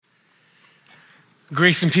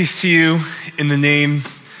Grace and peace to you in the name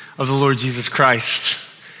of the Lord Jesus Christ.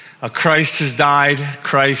 Christ has died.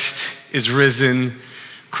 Christ is risen.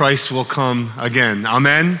 Christ will come again.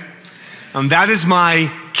 Amen. That is my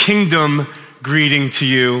kingdom greeting to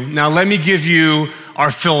you. Now let me give you our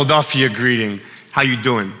Philadelphia greeting. How you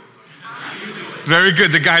doing? Very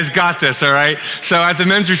good. The guys got this, all right? So at the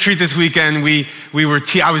men's retreat this weekend,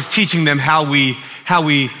 I was teaching them how we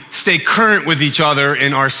stay current with each other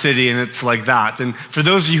in our city, and it's like that. And for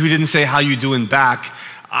those of you who didn't say how you doing back,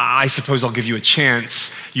 I suppose I'll give you a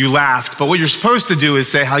chance. You laughed, but what you're supposed to do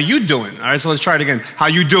is say how you doing. All right, so let's try it again. How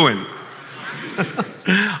you doing?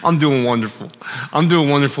 I'm doing wonderful. I'm doing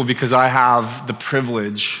wonderful because I have the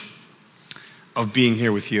privilege of being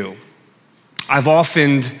here with you. I've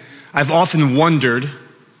often wondered,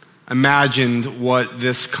 imagined what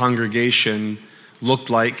this congregation looked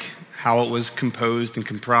like, how it was composed and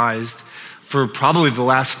comprised for probably the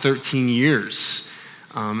last 13 years.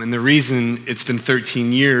 And the reason it's been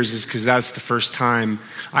 13 years is because that's the first time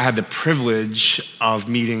I had the privilege of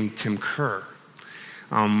meeting Tim Kerr.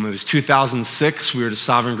 It was 2006. We were at a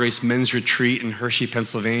Sovereign Grace Men's Retreat in Hershey,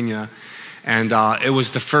 Pennsylvania. And it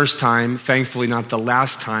was the first time, thankfully not the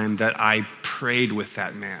last time, that I prayed with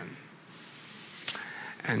that man.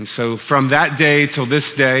 And so from that day till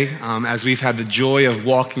this day, as we've had the joy of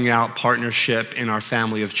walking out partnership in our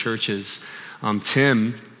family of churches,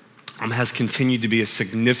 Tim has continued to be a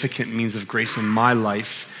significant means of grace in my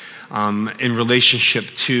life in relationship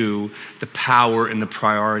to the power and the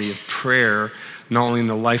priority of prayer, not only in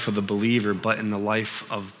the life of the believer, but in the life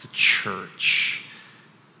of the church.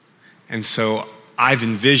 And so I've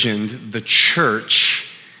envisioned the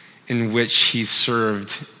church in which he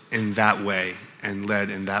served in that way and led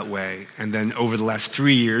in that way. And then over the last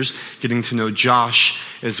 3 years, getting to know Josh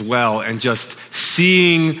as well, and just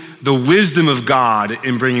seeing the wisdom of God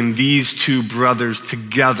in bringing these two brothers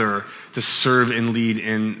together to serve and lead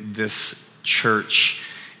in this church,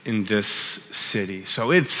 in this city. So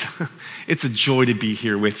it's a joy to be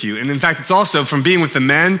here with you. And in fact, it's also, from being with the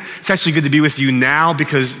men, it's actually good to be with you now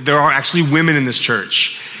because there are actually women in this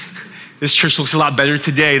church. This church looks a lot better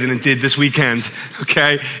today than it did this weekend,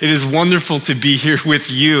 okay? It is wonderful to be here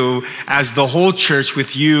with you as the whole church,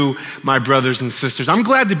 with you, my brothers and sisters. I'm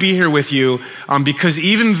glad to be here with you because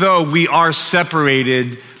even though we are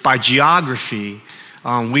separated by geography,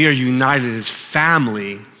 we are united as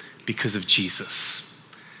family because of Jesus.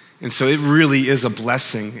 And so it really is a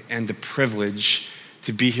blessing and a privilege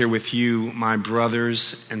to be here with you, my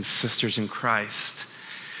brothers and sisters in Christ.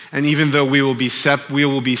 And even though we will be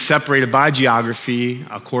separated by geography,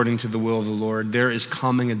 according to the will of the Lord, there is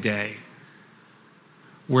coming a day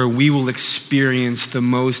where we will experience the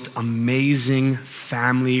most amazing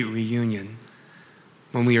family reunion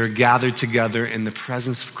when we are gathered together in the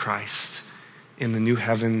presence of Christ in the new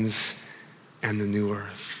heavens and the new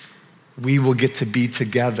earth. We will get to be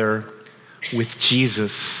together with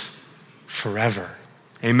Jesus forever.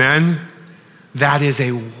 Amen? That is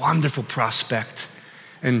a wonderful prospect.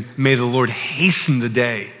 And may the Lord hasten the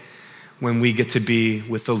day when we get to be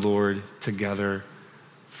with the Lord together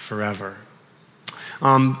forever.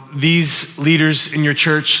 These leaders in your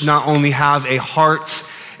church not only have a heart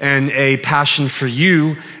and a passion for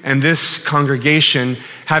you and this congregation,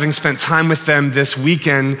 having spent time with them this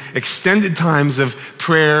weekend, extended times of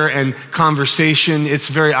prayer and conversation, it's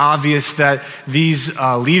very obvious that these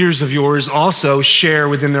leaders of yours also share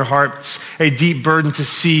within their hearts a deep burden to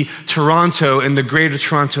see Toronto and the greater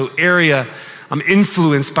Toronto area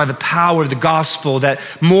influenced by the power of the gospel, that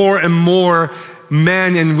more and more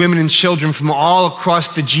men and women and children from all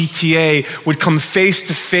across the GTA would come face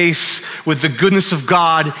to face with the goodness of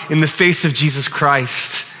God in the face of Jesus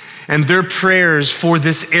Christ. And their prayers for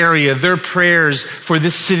this area, their prayers for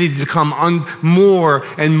this city to come more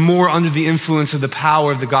and more under the influence of the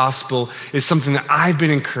power of the gospel is something that I've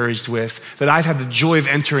been encouraged with, that I've had the joy of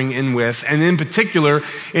entering in with. And in particular,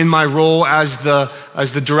 in my role as the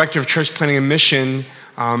director of church planning and mission,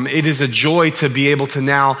 it is a joy to be able to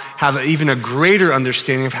now have even a greater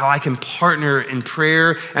understanding of how I can partner in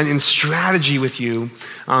prayer and in strategy with you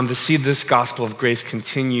to see this gospel of grace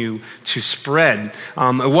continue to spread.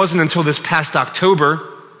 It wasn't until this past October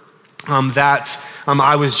that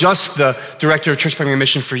I was just the director of church planning and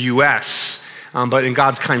mission for U.S., but in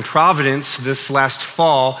God's kind providence, this last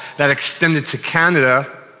fall, that extended to Canada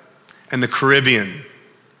and the Caribbean.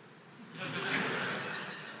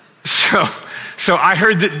 So I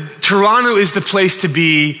heard that Toronto is the place to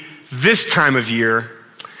be this time of year,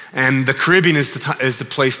 and the Caribbean is the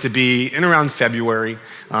place to be in around February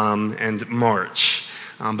and March.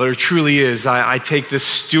 But it truly is. I take this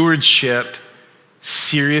stewardship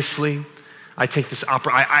seriously. I take this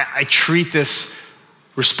I treat this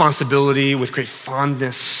responsibility with great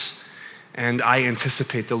fondness, and I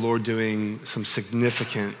anticipate the Lord doing some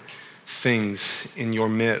significant things in your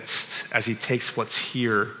midst as he takes what's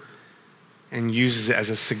here and uses it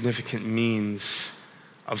as a significant means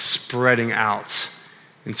of spreading out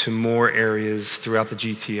into more areas throughout the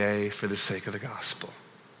GTA for the sake of the gospel.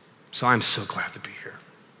 So I'm so glad to be here.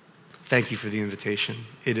 Thank you for the invitation.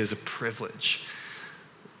 It is a privilege,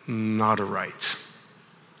 not a right.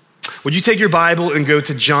 Would you take your Bible and go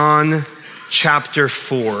to John chapter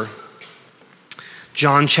 4?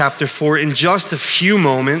 John chapter 4. In just a few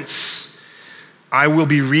moments, I will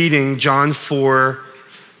be reading John 4,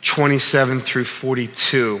 27 through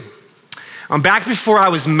 42. Back before I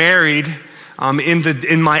was married,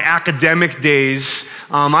 in my academic days,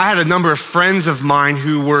 I had a number of friends of mine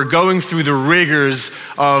who were going through the rigors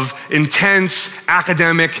of intense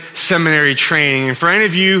academic seminary training. And for any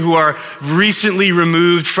of you who are recently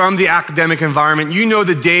removed from the academic environment, you know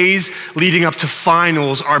the days leading up to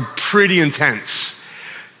finals are pretty intense.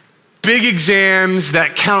 Big exams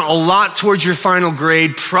that count a lot towards your final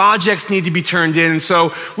grade. Projects need to be turned in. And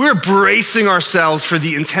so we're bracing ourselves for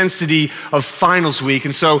the intensity of finals week.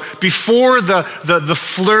 And so before the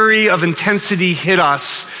flurry of intensity hit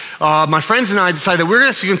us, my friends and I decided that we're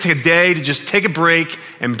going to take a day to just take a break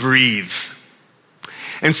and breathe.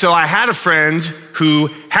 And so I had a friend who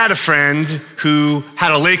had a friend who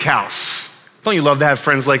had a lake house. Don't you love to have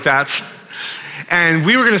friends like that? And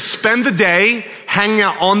we were going to spend the day hanging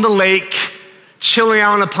out on the lake, chilling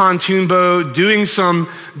out on a pontoon boat, doing some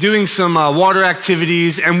water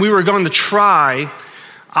activities, and we were going to try,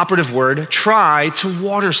 operative word, try to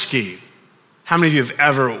water ski. How many of you have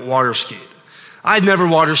ever water skied? I'd never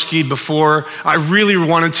water skied before. I really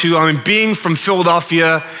wanted to. Being from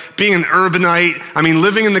Philadelphia, being an urbanite,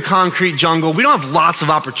 living in the concrete jungle, we don't have lots of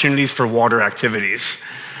opportunities for water activities.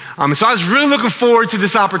 So I was really looking forward to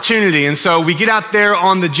this opportunity. And so we get out there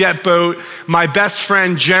on the jet boat. My best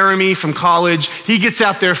friend, Jeremy from college, he gets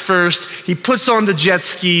out there first. He puts on the jet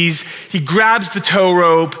skis. He grabs the tow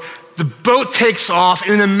rope. The boat takes off.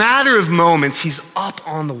 And in a matter of moments, he's up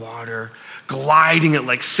on the water, gliding at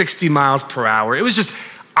like 60 miles per hour. It was just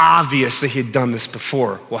obvious that he had done this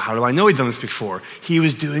before. Well, how do I know he'd done this before? He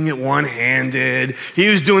was doing it one-handed. He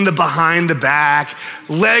was doing the behind the back,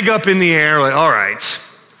 leg up in the air, like, all right.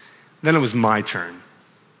 Then it was my turn.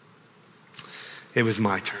 It was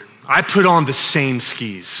my turn. I put on the same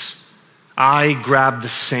skis. I grabbed the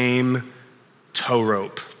same tow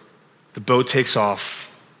rope. The boat takes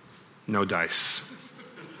off. No dice.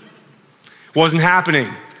 Wasn't happening.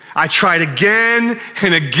 I tried again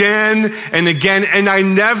and again and again, and I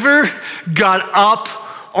never got up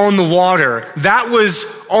on the water. That was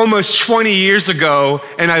almost 20 years ago,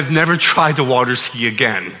 and I've never tried to water ski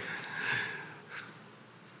again.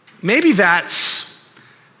 Maybe that's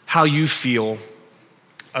how you feel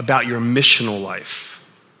about your missional life.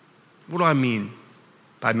 What do I mean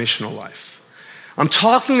by missional life? I'm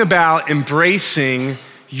talking about embracing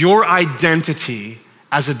your identity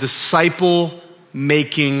as a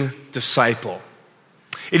disciple-making disciple.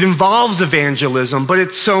 It involves evangelism, but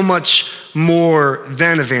it's so much more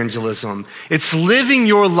than evangelism. It's living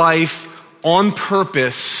your life on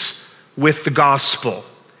purpose with the gospel.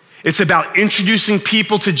 It's about introducing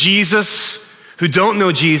people to Jesus who don't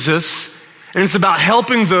know Jesus, and it's about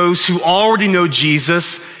helping those who already know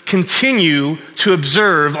Jesus continue to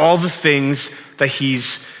observe all the things that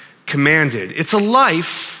he's commanded. It's a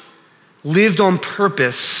life lived on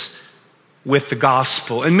purpose with the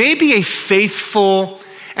gospel. And maybe a faithful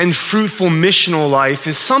and fruitful missional life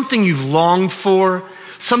is something you've longed for,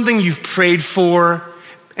 something you've prayed for,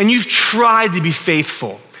 and you've tried to be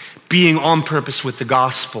faithful, being on purpose with the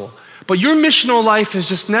gospel. But your missional life has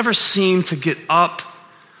just never seemed to get up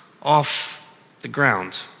off the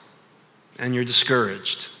ground, and you're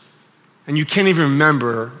discouraged. And you can't even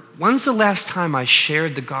remember, when's the last time I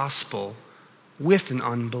shared the gospel with an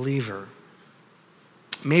unbeliever?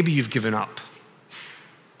 Maybe you've given up.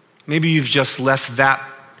 Maybe you've just left that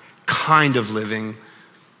kind of living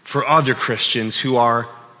for other Christians who are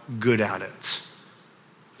good at it.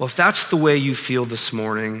 Well, if that's the way you feel this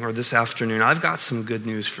morning or this afternoon, I've got some good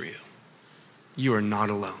news for you. You are not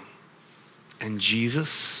alone. And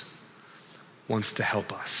Jesus wants to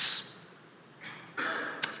help us.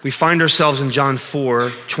 We find ourselves in John 4,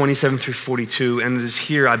 27 through 42, and it is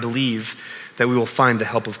here, I believe, that we will find the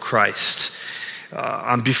help of Christ.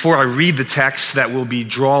 Before I read the text that we'll be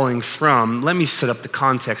drawing from, let me set up the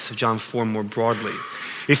context of John 4 more broadly.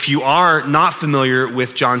 If you are not familiar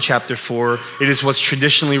with John chapter 4, it is what's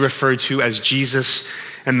traditionally referred to as Jesus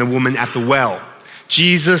and the woman at the well.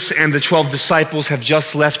 Jesus and the 12 disciples have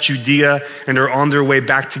just left Judea and are on their way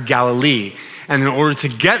back to Galilee. And in order to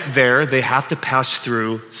get there, they have to pass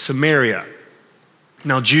through Samaria.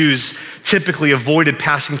 Now, Jews typically avoided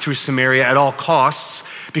passing through Samaria at all costs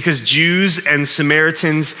because Jews and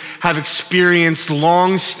Samaritans have experienced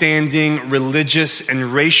long-standing religious and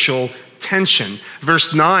racial tension.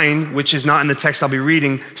 Verse 9, which is not in the text I'll be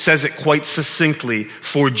reading, says it quite succinctly.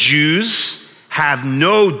 For Jews have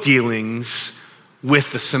no dealings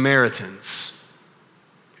with the Samaritans.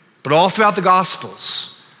 But all throughout the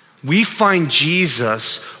Gospels, we find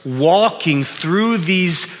Jesus walking through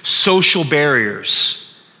these social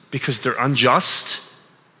barriers because they're unjust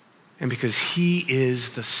and because he is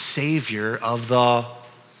the Savior of the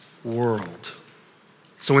world.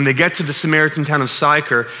 So when they get to the Samaritan town of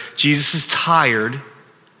Sychar, Jesus is tired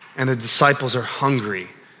and the disciples are hungry.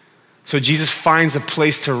 So Jesus finds a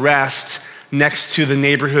place to rest next to the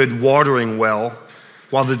neighborhood watering well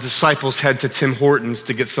while the disciples head to Tim Hortons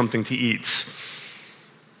to get something to eat.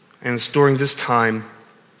 And it's during this time,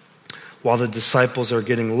 while the disciples are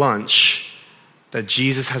getting lunch, that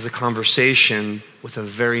Jesus has a conversation with a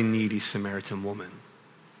very needy Samaritan woman.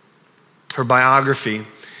 Her biography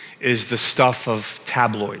is the stuff of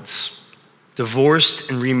tabloids.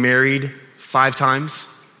 Divorced and remarried 5 times,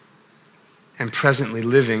 and presently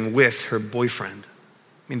living with her boyfriend.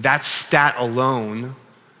 I mean, that stat alone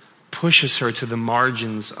pushes her to the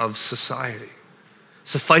margins of society.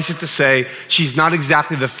 Suffice it to say, she's not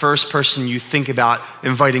exactly the first person you think about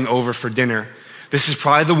inviting over for dinner. This is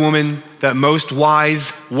probably the woman that most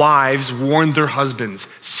wise wives warned their husbands,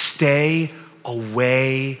 stay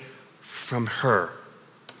away from her.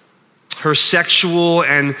 Her sexual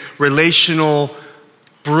and relational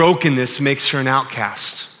brokenness makes her an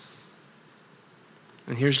outcast.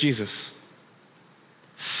 And here's Jesus,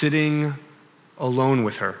 sitting alone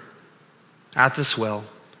with her at this well,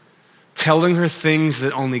 telling her things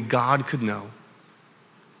that only God could know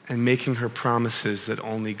and making her promises that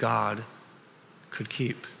only God could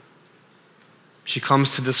keep. She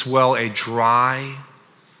comes to this well a dry,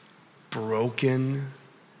 broken,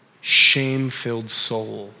 shame-filled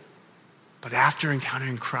soul. But after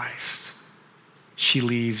encountering Christ, she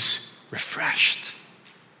leaves refreshed,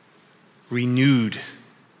 renewed,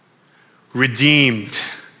 redeemed,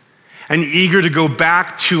 and eager to go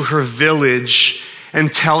back to her village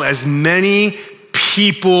and tell as many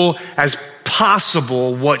people as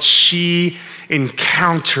possible what she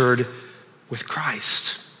encountered with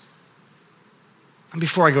Christ. And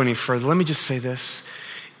before I go any further, let me just say this.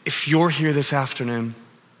 If you're here this afternoon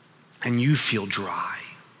and you feel dry,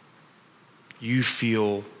 you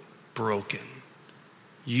feel broken,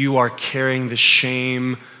 you are carrying the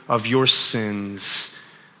shame of your sins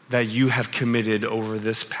that you have committed over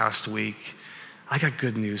this past week, I got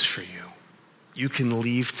good news for you. You can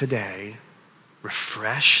leave today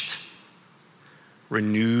refreshed,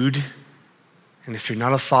 renewed, and if you're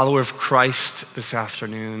not a follower of Christ this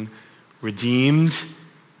afternoon, redeemed,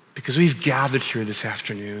 because we've gathered here this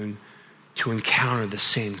afternoon to encounter the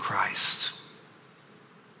same Christ.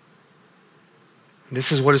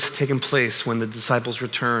 This is what has taken place when the disciples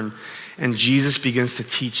return, and Jesus begins to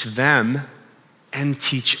teach them and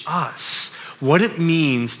teach us what it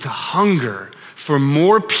means to hunger for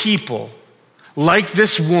more people like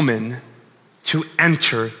this woman to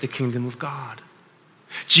enter the kingdom of God.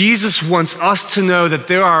 Jesus wants us to know that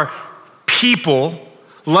there are people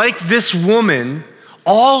like this woman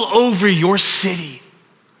all over your city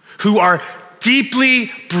who are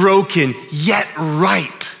deeply broken yet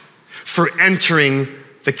ripe for entering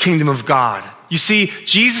the kingdom of God. You see,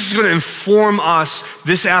 Jesus is going to inform us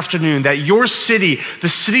this afternoon that your city, the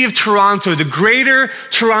city of Toronto, the greater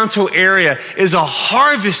Toronto area, is a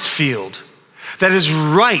harvest field that is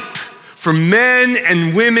ripe for men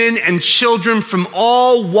and women and children from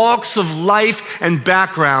all walks of life and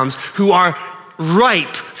backgrounds who are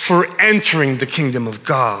ripe for entering the kingdom of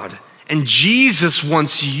God. And Jesus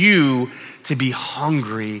wants you to be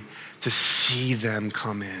hungry to see them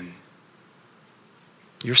come in.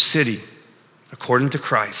 Your city, according to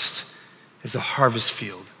Christ, is a harvest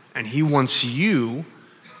field. And he wants you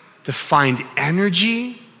to find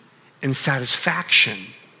energy and satisfaction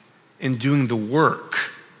in doing the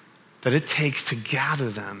work that it takes to gather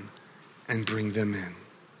them and bring them in.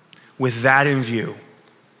 With that in view,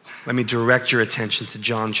 let me direct your attention to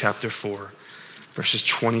John chapter 4, verses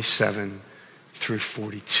 27 through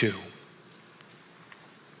 42.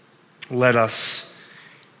 Let us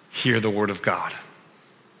hear the word of God.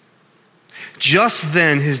 Just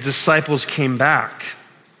then his disciples came back,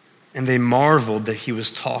 and they marveled that he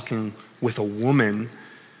was talking with a woman.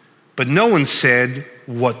 But no one said,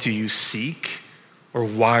 "What do you seek?" Or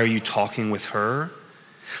why are you talking with her?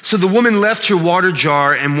 So the woman left her water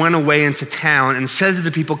jar and went away into town and said to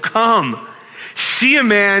the people, come, see a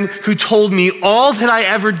man who told me all that I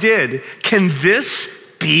ever did. Can this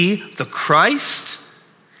be the Christ?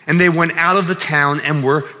 And they went out of the town and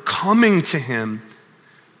were coming to him.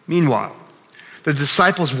 Meanwhile, the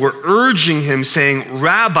disciples were urging him, saying,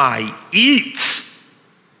 Rabbi, eat.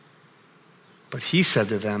 But he said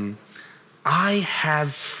to them, I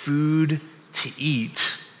have food to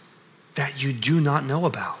eat that you do not know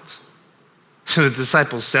about. So the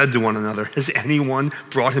disciples said to one another, has anyone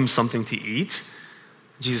brought him something to eat?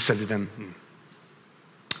 Jesus said to them,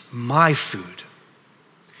 my food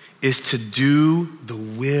is to do the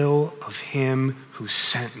will of him who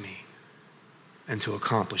sent me and to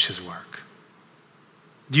accomplish his work.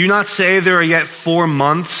 Do you not say there are yet 4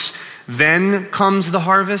 months, then comes the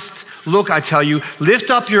harvest? Look, I tell you, lift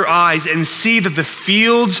up your eyes and see that the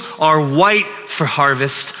fields are white for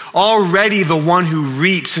harvest. Already the one who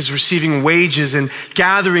reaps is receiving wages and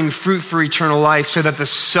gathering fruit for eternal life, so that the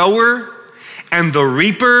sower and the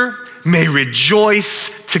reaper may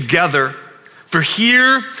rejoice together. For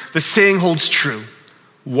here the saying holds true,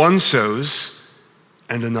 one sows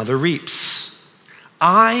and another reaps.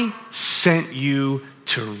 I sent you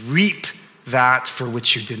to reap that for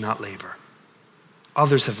which you did not labor.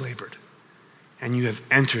 Others have labored, and you have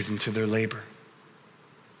entered into their labor.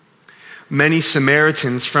 Many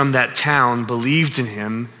Samaritans from that town believed in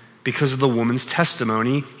him because of the woman's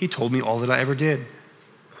testimony. He told me all that I ever did.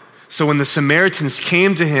 So when the Samaritans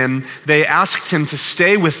came to him, they asked him to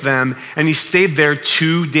stay with them, and he stayed there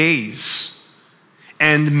 2 days.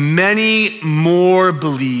 And many more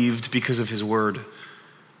believed because of his word.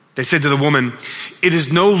 They said to the woman, it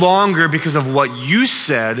is no longer because of what you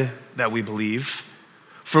said that we believe,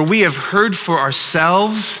 for we have heard for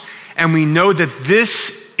ourselves, and we know that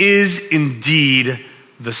this is indeed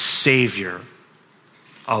the Savior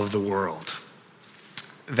of the world.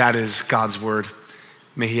 That is God's word.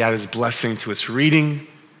 May he add his blessing to its reading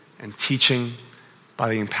and teaching by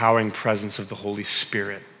the empowering presence of the Holy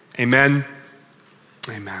Spirit. Amen.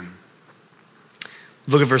 Amen.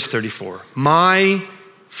 Look at verse 34. My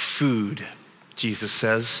food, Jesus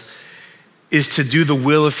says, is to do the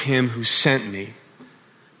will of him who sent me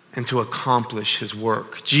and to accomplish his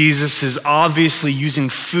work. Jesus is obviously using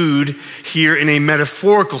food here in a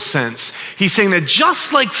metaphorical sense. He's saying that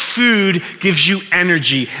just like food gives you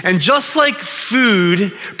energy, and just like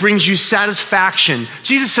food brings you satisfaction,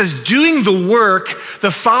 Jesus says, doing the work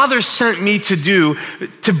the Father sent me to do,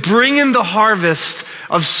 to bring in the harvest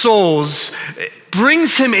of souls,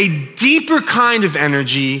 brings him a deeper kind of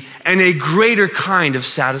energy and a greater kind of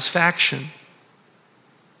satisfaction.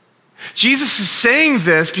 Jesus is saying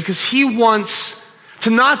this because he wants to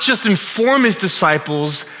not just inform his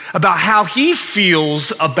disciples about how he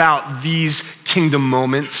feels about these kingdom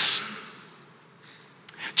moments.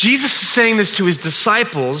 Jesus is saying this to his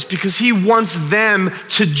disciples because he wants them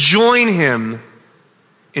to join him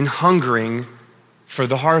in hungering for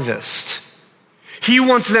the harvest. He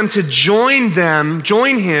wants them to join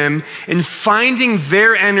him in finding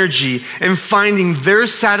their energy and finding their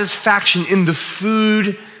satisfaction in the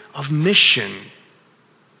food of mission.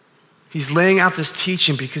 He's laying out this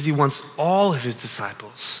teaching because he wants all of his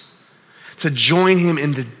disciples to join him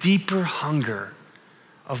in the deeper hunger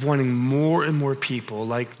of wanting more and more people,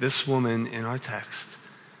 like this woman in our text,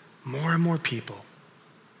 more and more people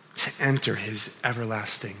to enter his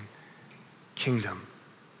everlasting kingdom.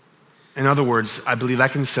 In other words, I believe I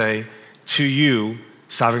can say to you,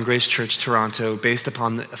 Sovereign Grace Church Toronto, based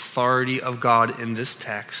upon the authority of God in this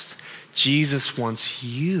text, Jesus wants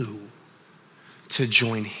you to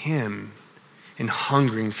join him in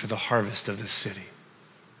hungering for the harvest of this city.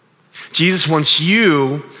 Jesus wants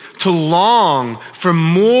you to long for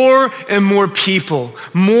more and more people,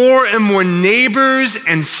 more and more neighbors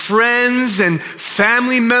and friends and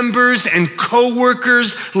family members and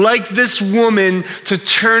co-workers like this woman to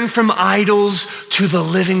turn from idols to the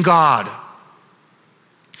living God.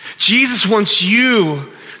 Jesus wants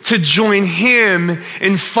you to join him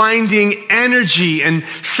in finding energy and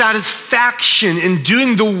satisfaction in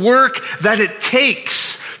doing the work that it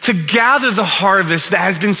takes to gather the harvest that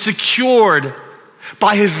has been secured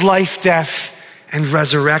by his life, death, and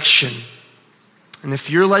resurrection. And if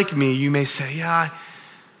you're like me, you may say, yeah,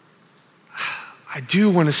 I do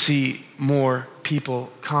want to see more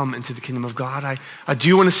people come into the kingdom of God. I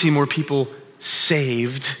do want to see more people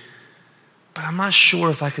saved, but I'm not sure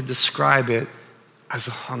if I could describe it as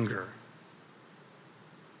a hunger.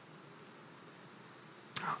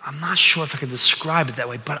 I'm not sure if I could describe it that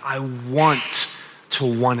way, but I want to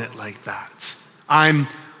want it like that. I'm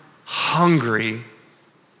hungry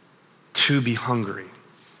to be hungry.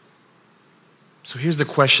 So here's the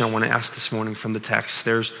question I want to ask this morning from the text.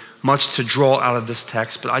 There's much to draw out of this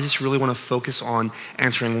text, but I just really want to focus on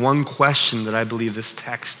answering one question that I believe this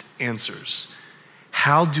text answers.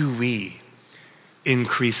 How do we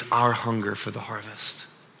increase our hunger for the harvest?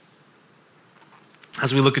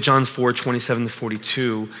 As we look at John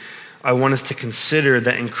 4:27-42, I want us to consider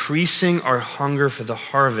that increasing our hunger for the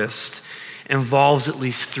harvest involves at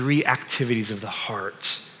least 3 activities of the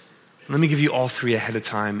heart. Let me give you all 3 ahead of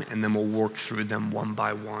time, and then we'll work through them one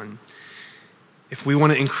by one. If we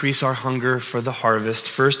want to increase our hunger for the harvest,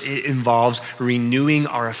 first it involves renewing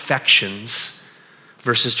our affections,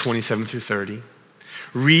 verses 27-30,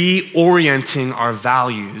 reorienting our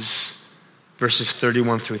values, verses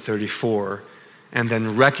 31-34, and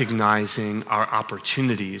then recognizing our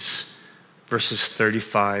opportunities, verses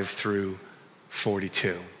 35-42.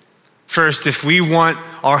 First, if we want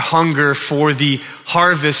our hunger for the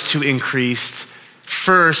harvest to increase,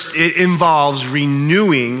 first it involves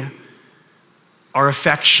renewing our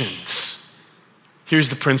affections. Here's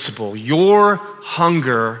the principle. Your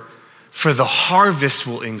hunger for the harvest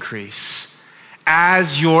will increase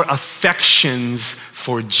as your affections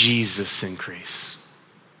for Jesus increase.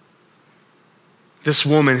 This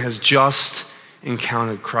woman has just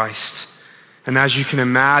encountered Christ. And as you can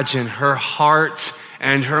imagine, her heart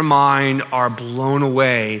and her mind are blown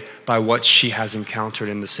away by what she has encountered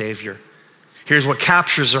in the Savior. Here's what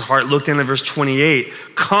captures her heart. Look down at verse 28.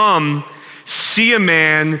 Come, see a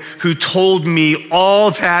man who told me all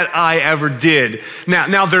that I ever did.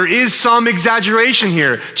 Now there is some exaggeration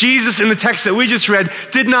here. Jesus, in the text that we just read,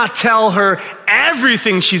 did not tell her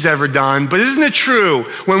everything she's ever done. But isn't it true?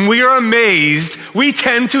 When we are amazed, we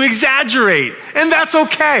tend to exaggerate. And that's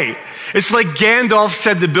okay. It's like Gandalf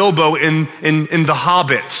said to Bilbo in The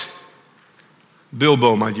Hobbit.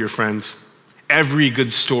 Bilbo, my dear friend, every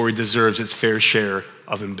good story deserves its fair share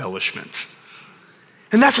of embellishment.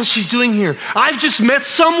 And that's what she's doing here. I've just met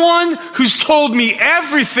someone who's told me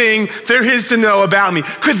everything there is to know about me.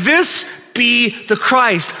 Could this be the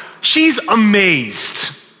Christ? She's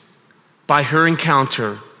amazed by her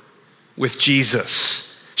encounter with Jesus.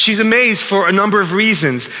 She's amazed for a number of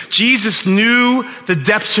reasons. Jesus knew the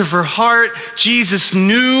depths of her heart. Jesus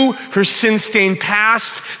knew her sin-stained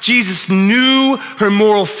past. Jesus knew her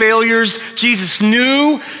moral failures. Jesus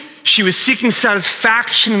knew she was seeking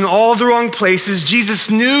satisfaction in all the wrong places. Jesus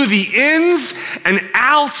knew the ins and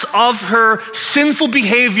outs of her sinful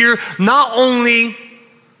behavior, not only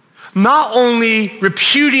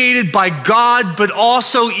repudiated by God, but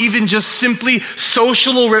also even just simply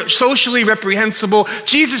socially reprehensible.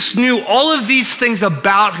 Jesus knew all of these things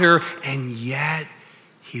about her, and yet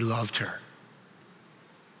he loved her.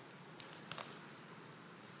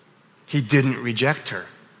 He didn't reject her.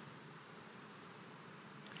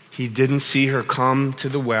 He didn't see her come to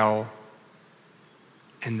the well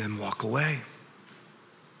and then walk away.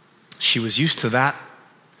 She was used to that.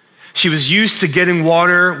 She was used to getting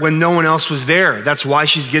water when no one else was there. That's why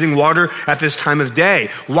she's getting water at this time of day.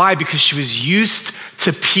 Why? Because she was used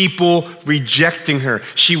to people rejecting her.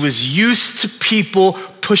 She was used to people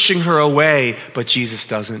pushing her away, but Jesus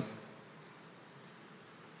doesn't.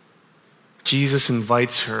 Jesus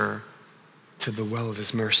invites her to the well of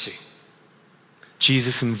his mercy.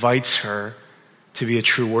 Jesus invites her to be a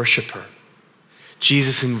true worshiper.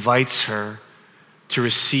 Jesus invites her to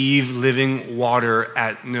receive living water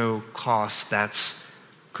at no cost. That's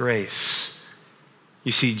grace.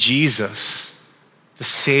 You see, Jesus, the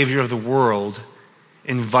Savior of the world,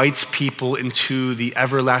 invites people into the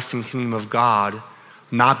everlasting kingdom of God,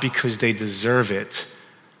 not because they deserve it,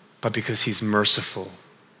 but because he's merciful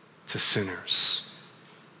to sinners.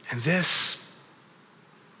 And this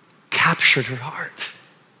captured her heart.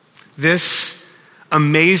 This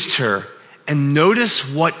amazed her. And notice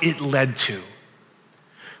what it led to.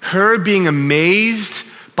 Her being amazed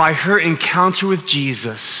by her encounter with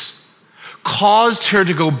Jesus caused her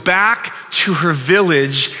to go back to her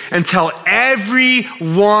village and tell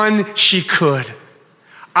everyone she could,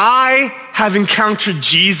 I have encountered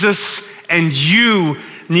Jesus and you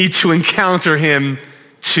need to encounter him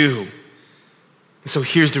too. And so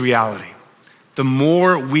here's the reality. The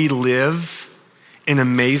more we live in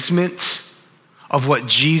amazement of what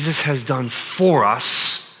Jesus has done for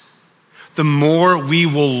us, the more we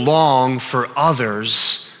will long for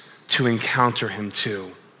others to encounter him too.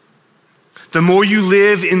 The more you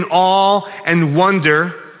live in awe and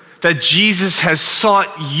wonder that Jesus has sought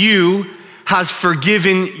you has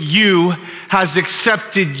forgiven you, has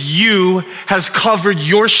accepted you, has covered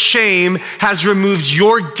your shame, has removed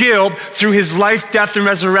your guilt through his life, death, and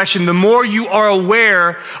resurrection, the more you are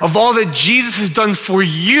aware of all that Jesus has done for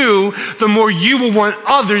you, the more you will want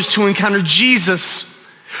others to encounter Jesus.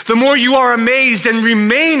 The more you are amazed and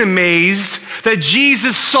remain amazed that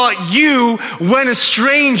Jesus sought you when a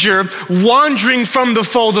stranger wandering from the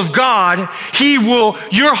fold of God,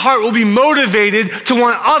 your heart will be motivated to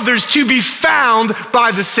want others to be found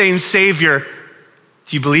by the same Savior.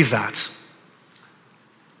 Do you believe that?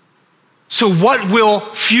 So what will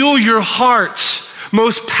fuel your heart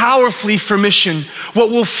most powerfully for mission? What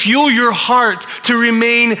will fuel your heart to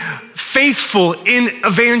remain faithful in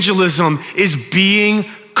evangelism is being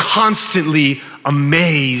constantly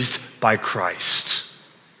amazed by Christ.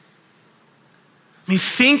 I mean,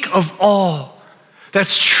 think of all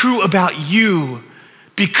that's true about you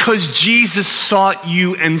because Jesus sought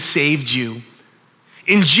you and saved you.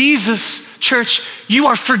 In Jesus, church, you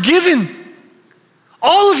are forgiven.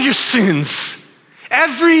 All of your sins,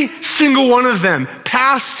 every single one of them,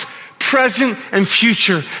 past, present, and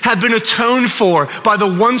future, have been atoned for by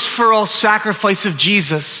the once-for-all sacrifice of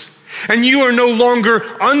Jesus. And you are no longer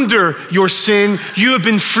under your sin. You have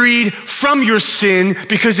been freed from your sin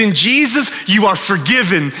because in Jesus you are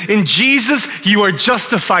forgiven. In Jesus you are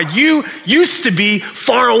justified. You used to be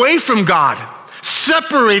far away from God,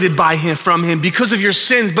 separated from him because of your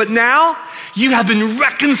sins, but now you have been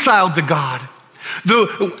reconciled to God.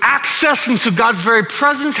 The access into God's very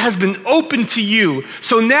presence has been opened to you.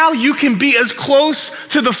 So now you can be as close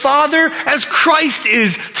to the Father as Christ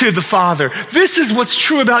is to the Father. This is what's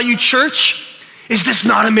true about you, church. Is this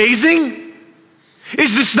not amazing?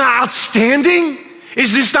 Is this not outstanding?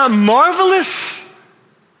 Is this not marvelous?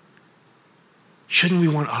 Shouldn't we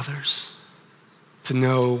want others to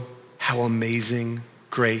know how amazing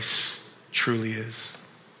grace truly is?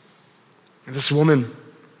 And this woman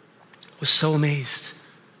was so amazed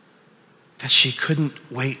that she couldn't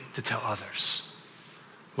wait to tell others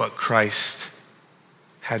what Christ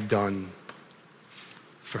had done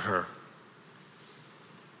for her.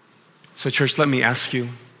 So church, let me ask you,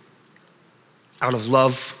 out of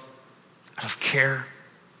love, out of care,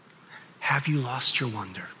 have you lost your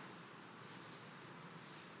wonder?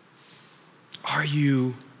 Are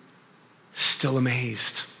you still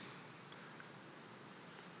amazed?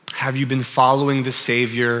 Have you been following the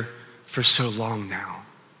Savior for so long now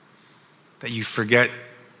that you forget,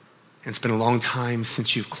 and it's been a long time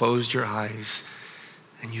since you've closed your eyes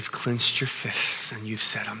and you've clenched your fists and you've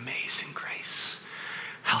said, "Amazing grace,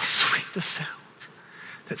 how sweet the sound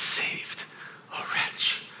that saved a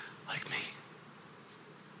wretch like me."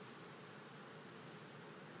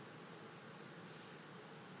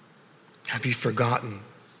 Have you forgotten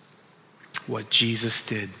what Jesus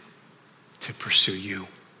did to pursue you?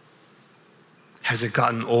 Has it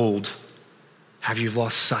gotten old? Have you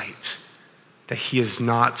lost sight that he has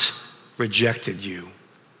not rejected you,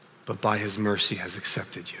 but by his mercy has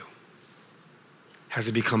accepted you? Has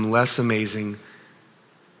it become less amazing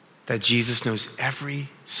that Jesus knows every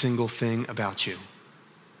single thing about you?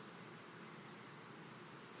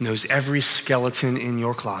 Knows every skeleton in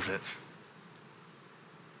your closet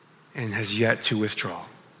and has yet to withdraw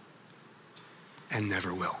and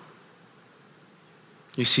never will.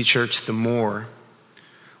 You see, church, the more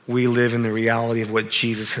we live in the reality of what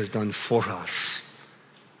Jesus has done for us,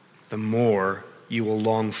 the more you will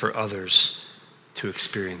long for others to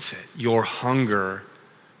experience it. Your hunger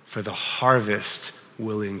for the harvest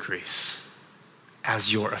will increase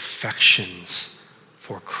as your affections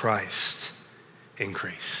for Christ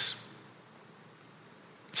increase.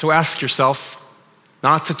 So ask yourself,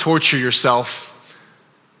 not to torture yourself,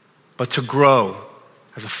 but to grow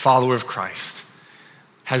as a follower of Christ.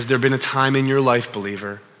 Has there been a time in your life,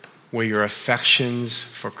 believer, where your affections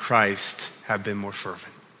for Christ have been more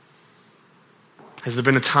fervent? Has there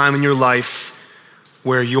been a time in your life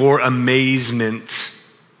where your amazement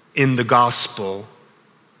in the gospel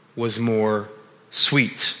was more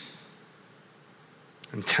sweet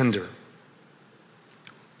and tender?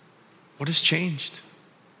 What has changed?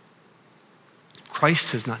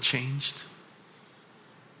 Christ has not changed.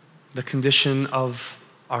 The condition of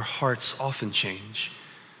our hearts often change.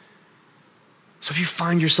 So if you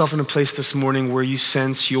find yourself in a place this morning where you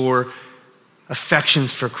sense your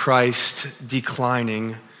affections for Christ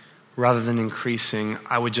declining rather than increasing,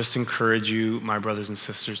 I would just encourage you, my brothers and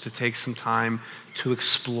sisters, to take some time to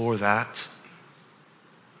explore that.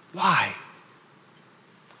 Why?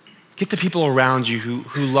 Get the people around you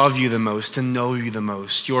who love you the most and know you the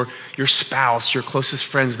most, your spouse, your closest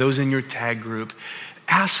friends, those in your tag group.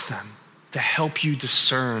 Ask them, to help you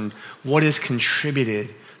discern what has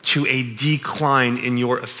contributed to a decline in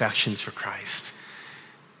your affections for Christ.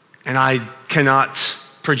 And I cannot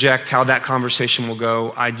project how that conversation will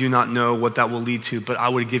go. I do not know what that will lead to, but I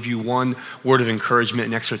would give you one word of encouragement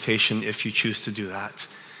and exhortation if you choose to do that.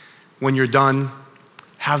 When you're done,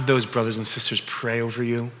 have those brothers and sisters pray over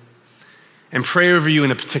you, and pray over you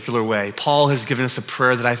in a particular way. Paul has given us a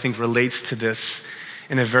prayer that I think relates to this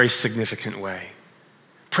in a very significant way.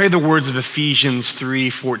 Pray the words of Ephesians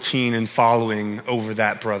 3:14 and following over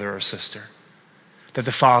that brother or sister. That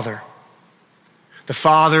the Father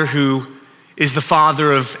who is the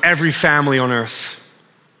Father of every family on earth,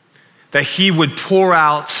 that he would pour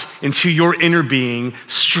out into your inner being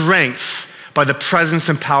strength by the presence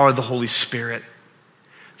and power of the Holy Spirit,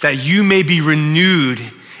 that you may be renewed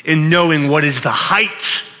in knowing what is the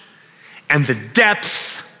height and the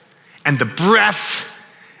depth and the breadth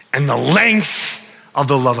and the length of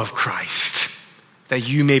the love of Christ, that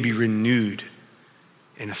you may be renewed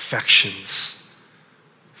in affections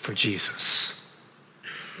for Jesus.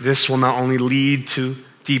 This will not only lead to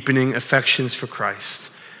deepening affections for Christ,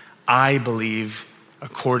 I believe,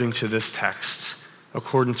 according to this text,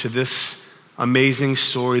 according to this amazing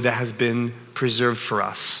story that has been preserved for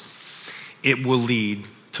us, it will lead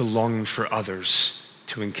to longing for others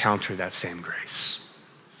to encounter that same grace.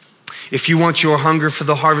 If you want your hunger for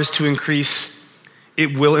the harvest to increase,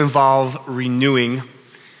 it will involve renewing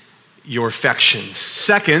your affections.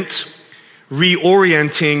 Second,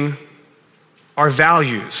 reorienting our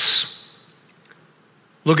values.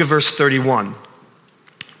 Look at verse 31.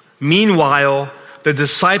 Meanwhile, the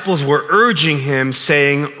disciples were urging him,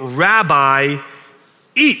 saying, "Rabbi,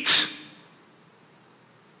 eat."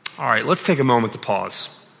 All right, let's take a moment to pause.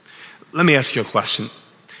 Let me ask you a question.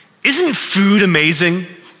 Isn't food amazing?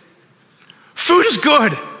 Food is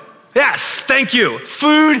good. Yes, thank you.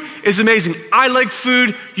 Food is amazing. I like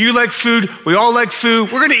food. You like food. We all like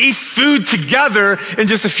food. We're going to eat food together in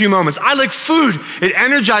just a few moments. I like food. It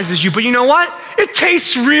energizes you. But you know what? It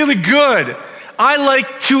tastes really good. I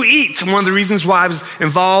like to eat. One of the reasons why I was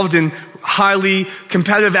involved in highly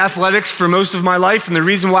competitive athletics for most of my life, and the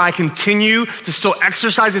reason why I continue to still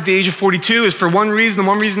exercise at the age of 42 is for one reason and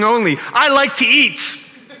one reason only. I like to eat.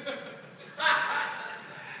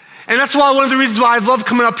 And that's why one of the reasons why I've loved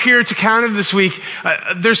coming up here to Canada this week.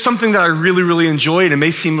 There's something that I really, really enjoy, and it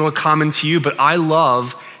may seem a little common to you, but I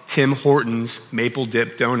love Tim Hortons maple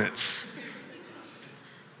dip donuts.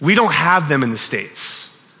 We don't have them in the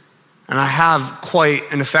States, and I have quite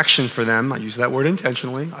an affection for them. I use that word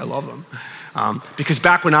intentionally. I love them. Because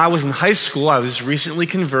back when I was in high school, I was recently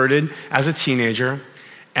converted as a teenager,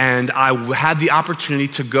 and I had the opportunity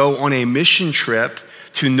to go on a mission trip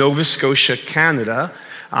to Nova Scotia, Canada,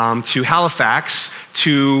 to Halifax,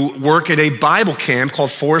 to work at a Bible camp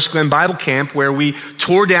called Forest Glen Bible Camp, where we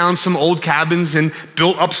tore down some old cabins and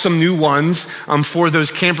built up some new ones for those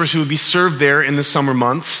campers who would be served there in the summer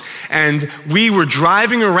months. And we were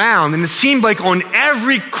driving around, and it seemed like on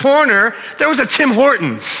every corner there was a Tim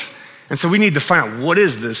Hortons. And so we need to find out, what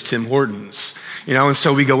is this Tim Hortons? You know, and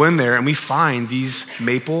so we go in there and we find these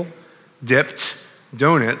maple dipped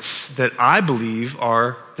donuts that I believe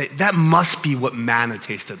are, that must be what manna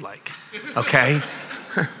tasted like, okay?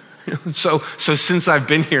 So since I've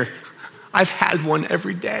been here, I've had one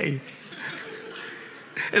every day.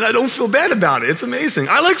 And I don't feel bad about it. It's amazing.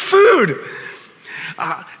 I like food.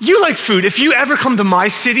 You like food. If you ever come to my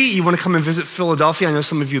city, you want to come and visit Philadelphia. I know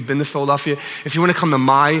some of you have been to Philadelphia. If you want to come to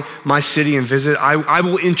my city and visit, I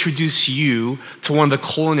will introduce you to one of the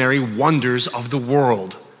culinary wonders of the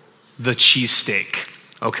world, the cheesesteak.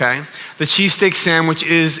 Okay? The cheesesteak sandwich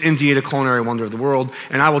is indeed a culinary wonder of the world,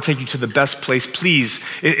 and I will take you to the best place. Please,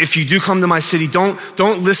 if you do come to my city, don't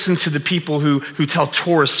listen to the people who tell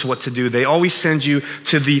tourists what to do. They always send you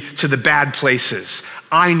to the bad places.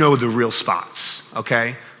 I know the real spots,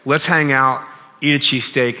 okay? Let's hang out, eat a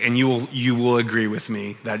cheesesteak, and you will agree with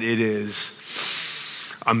me that it is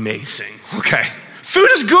amazing, okay? Food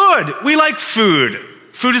is good. We like food.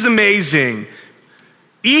 Food is amazing.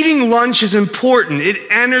 Eating lunch is important. It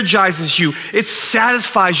energizes you. It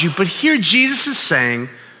satisfies you. But here Jesus is saying,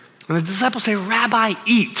 when the disciples say, "Rabbi,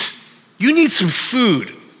 eat." You need some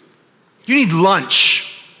food. You need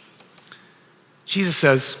lunch. Jesus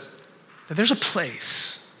says that there's a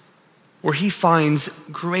place where he finds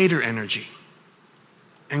greater energy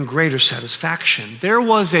and greater satisfaction. There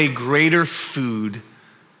was a greater food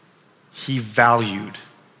he valued.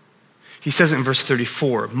 He says it in verse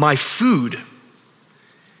 34, "My food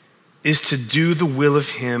is to do the will of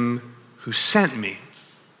him who sent me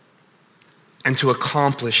and to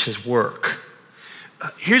accomplish his work."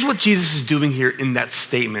 Here's what Jesus is doing here in that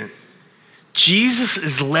statement. Jesus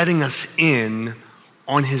is letting us in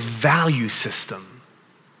on his value system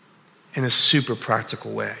in a super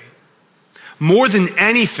practical way. More than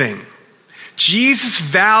anything, Jesus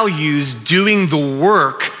values doing the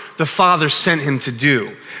work the Father sent him to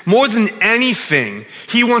do. More than anything,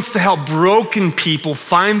 he wants to help broken people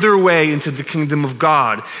find their way into the kingdom of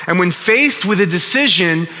God. And when faced with a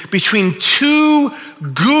decision between two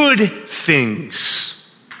good things,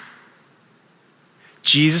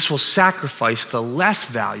 Jesus will sacrifice the less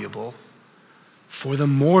valuable for the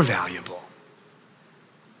more valuable.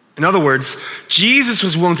 In other words, Jesus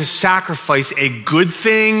was willing to sacrifice a good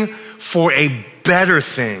thing for a better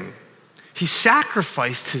thing. He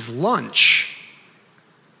sacrificed his lunch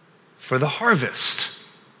for the harvest.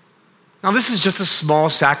 Now, this is just a small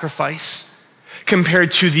sacrifice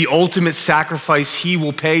compared to the ultimate sacrifice he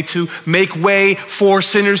will pay to make way for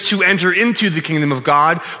sinners to enter into the kingdom of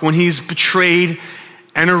God when he's betrayed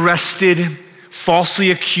and arrested,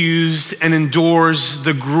 falsely accused, and endures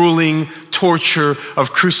the grueling torture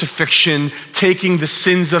of crucifixion, taking the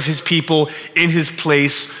sins of his people in his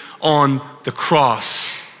place on the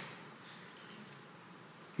cross.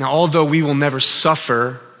 Now, although we will never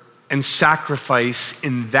suffer and sacrifice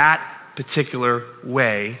in that particular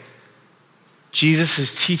way, Jesus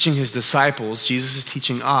is teaching his disciples, Jesus is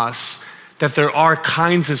teaching us that there are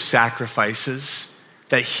kinds of sacrifices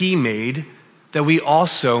that he made that we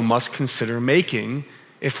also must consider making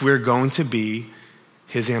if we're going to be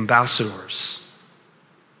his ambassadors.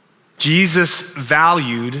 Jesus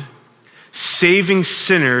valued saving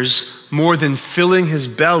sinners more than filling his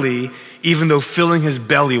belly, even though filling his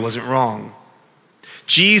belly wasn't wrong.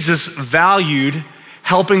 Jesus valued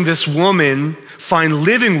helping this woman find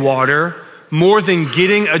living water more than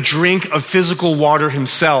getting a drink of physical water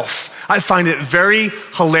himself. I find it very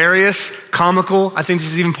hilarious, comical. I think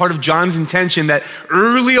this is even part of John's intention that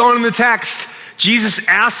early on in the text, Jesus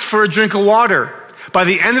asks for a drink of water. By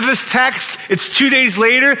the end of this text, it's 2 days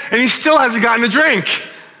later, and he still hasn't gotten a drink.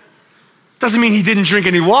 Doesn't mean he didn't drink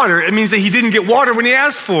any water. It means that he didn't get water when he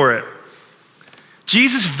asked for it.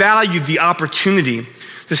 Jesus valued the opportunity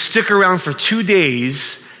to stick around for 2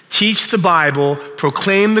 days, teach the Bible,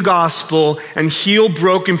 proclaim the gospel, and heal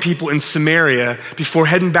broken people in Samaria before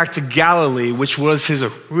heading back to Galilee, which was his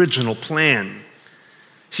original plan.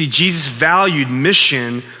 See, Jesus valued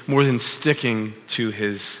mission more than sticking to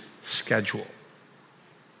his schedule.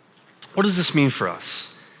 What does this mean for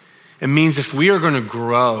us? It means if we are going to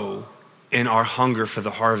grow in our hunger for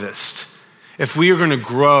the harvest, if we are going to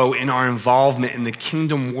grow in our involvement in the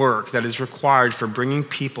kingdom work that is required for bringing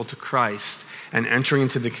people to Christ and entering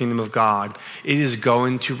into the kingdom of God, it is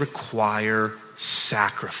going to require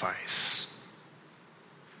sacrifice.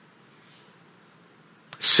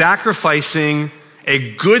 Sacrificing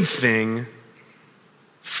a good thing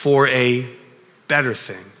for a better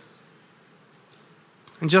thing.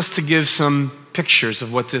 And just to give some pictures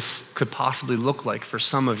of what this could possibly look like for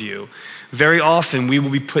some of you, very often we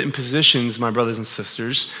will be put in positions, my brothers and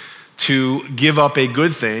sisters, to give up a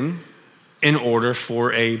good thing in order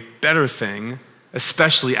for a better thing,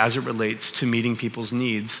 especially as it relates to meeting people's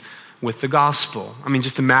needs with the gospel. I mean,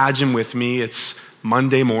 just imagine with me, it's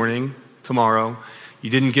Monday morning, tomorrow. You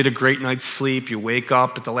didn't get a great night's sleep. You wake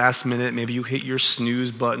up at the last minute. Maybe you hit your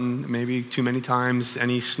snooze button maybe too many times.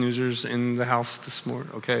 Any snoozers in the house this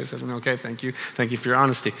morning? Okay, is everyone okay? Thank you. Thank you for your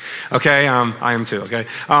honesty. Okay, I am too, okay?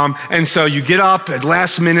 And so you get up at the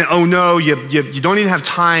last minute. Oh no, you don't even have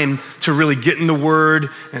time to really get in the Word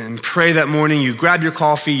and pray that morning. You grab your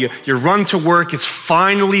coffee. You run to work. It's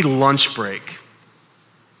finally lunch break.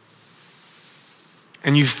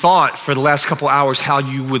 And you've thought for the last couple hours how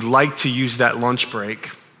you would like to use that lunch break.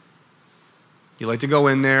 You like to go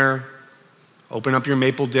in there, open up your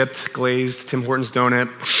maple dipped glazed Tim Hortons donut.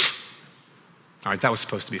 All right, that was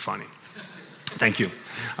supposed to be funny. Thank you.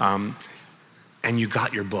 And you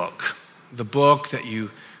got your book. The book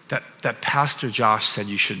that Pastor Josh said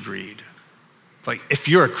you should read. Like, if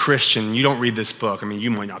you're a Christian, you don't read this book. I mean, you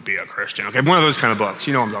might not be a Christian. Okay, one of those kind of books.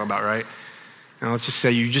 You know what I'm talking about, right? And let's just say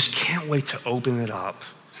you just can't wait to open it up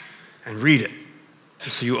and read it.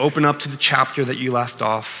 And so you open up to the chapter that you left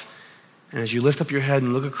off, and as you lift up your head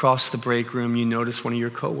and look across the break room, you notice one of your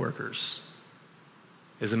coworkers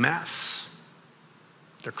is a mess.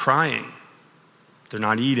 They're crying. They're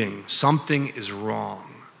not eating. Something is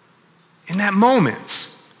wrong. In that moment,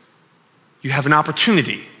 you have an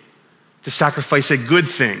opportunity to sacrifice a good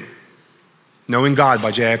thing, Knowing God by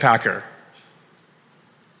J.I. Packer.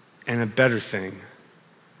 And a better thing,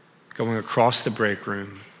 going across the break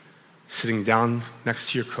room, sitting down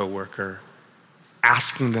next to your coworker,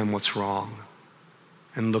 asking them what's wrong,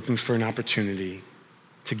 and looking for an opportunity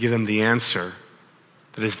to give them the answer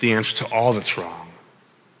that is the answer to all that's wrong.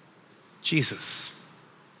 Jesus.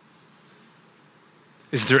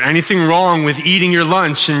 Is there anything wrong with eating your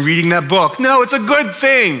lunch and reading that book? No, it's a good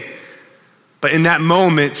thing. But in that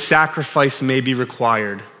moment, sacrifice may be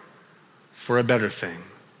required for a better thing.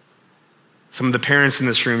 Some of the parents in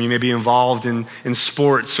this room, you may be involved in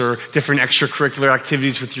sports or different extracurricular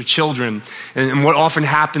activities with your children. And what often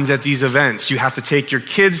happens at these events, you have to take your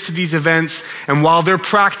kids to these events, and while they're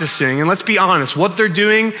practicing, and let's be honest, what they're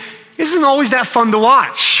doing isn't always that fun to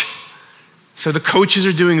watch. So the coaches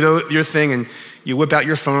are doing your thing, and you whip out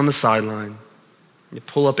your phone on the sideline, you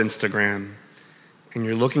pull up Instagram, and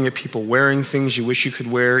you're looking at people wearing things you wish you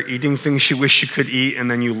could wear, eating things you wish you could eat,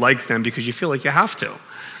 and then you like them because you feel like you have to.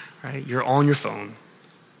 Right? You're on your phone.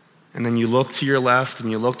 And then you look to your left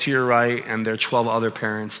and you look to your right, and there are 12 other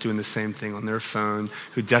parents doing the same thing on their phone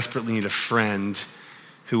who desperately need a friend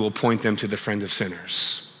who will point them to the friend of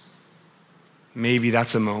sinners. Maybe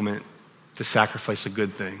that's a moment to sacrifice a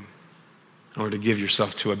good thing in order to give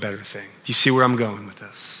yourself to a better thing. Do you see where I'm going with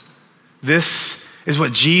this? This is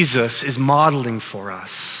what Jesus is modeling for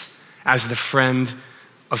us as the friend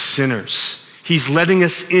of sinners. He's letting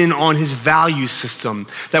us in on his value system,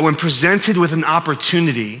 that when presented with an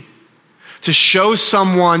opportunity to show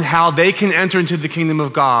someone how they can enter into the kingdom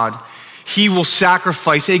of God, he will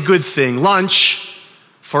sacrifice a good thing, lunch,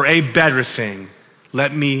 for a better thing.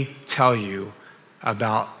 Let me tell you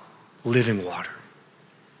about living water.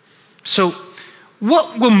 So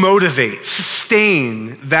what will motivate,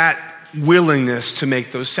 sustain that willingness to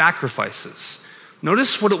make those sacrifices?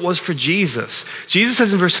 Notice what it was for Jesus. Jesus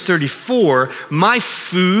says in verse 34, my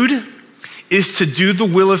food is to do the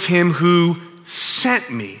will of him who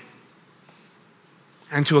sent me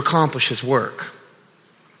and to accomplish his work.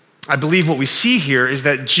 I believe what we see here is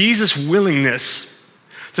that Jesus' willingness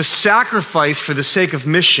to sacrifice for the sake of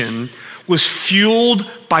mission was fueled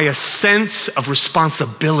by a sense of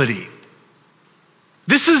responsibility.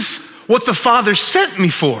 This is what the Father sent me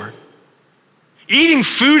for. Eating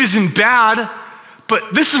food isn't bad,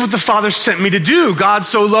 but this is what the Father sent me to do. God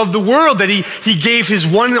so loved the world that he gave his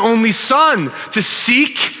one and only Son to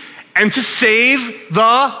seek and to save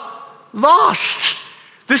the lost.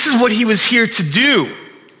 This is what he was here to do.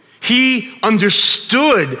 He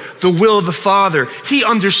understood the will of the Father. He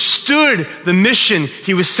understood the mission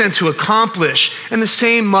he was sent to accomplish. And the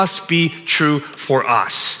same must be true for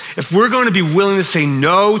us. If we're going to be willing to say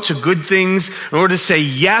no to good things in order to say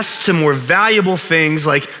yes to more valuable things,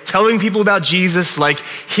 like telling people about Jesus, like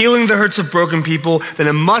healing the hurts of broken people, then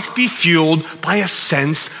it must be fueled by a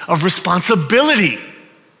sense of responsibility.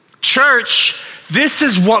 Church, this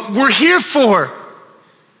is what we're here for.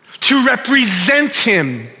 To represent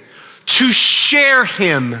him, to share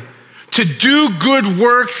him, to do good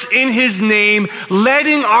works in his name,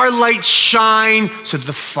 letting our light shine so that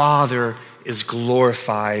the Father is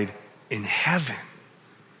glorified in heaven.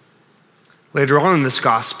 Later on in this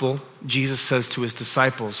gospel, Jesus says to his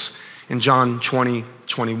disciples in John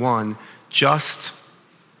 20:21, just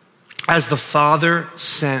as the Father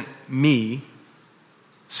sent me,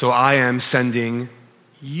 so I am sending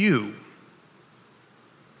you.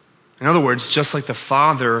 In other words, just like the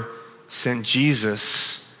Father sent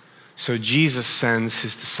Jesus, so Jesus sends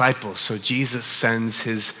his disciples, so Jesus sends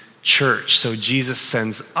his church, so Jesus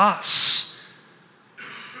sends us.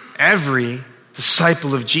 Every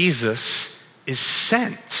disciple of Jesus is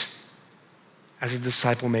sent as a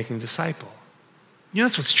disciple making a disciple. You know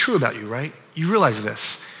that's what's true about you, right? You realize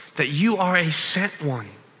this, that you are a sent one.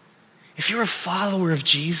 If you're a follower of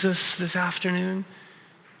Jesus this afternoon,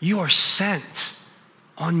 you are sent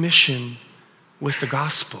on mission with the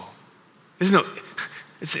gospel. Isn't it?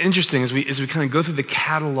 It's interesting as we kind of go through the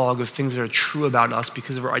catalog of things that are true about us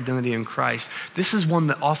because of our identity in Christ. This is one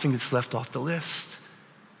that often gets left off the list.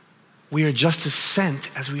 We are just as sent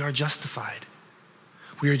as we are justified.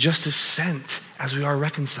 We are just as sent as we are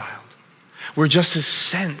reconciled. We're just as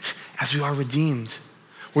sent as we are redeemed.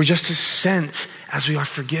 We're just as sent as we are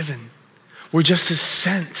forgiven. We're just as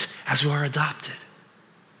sent as we are adopted.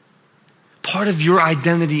 Part of your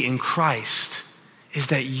identity in Christ is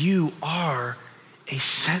that you are a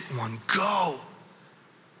sent one. Go.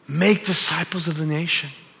 Make disciples of the nation,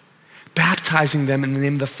 baptizing them in the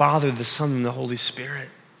name of the Father, the Son, and the Holy Spirit,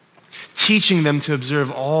 teaching them to observe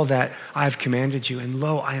all that I have commanded you. And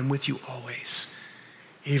lo, I am with you always,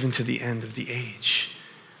 even to the end of the age.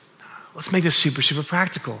 Let's make this super, super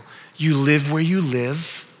practical. You live where you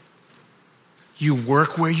live. You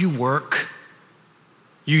work where you work.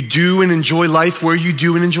 You do and enjoy life where you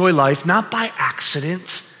do and enjoy life, not by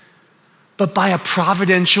accident, but by a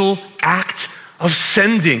providential act of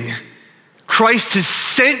sending. Christ has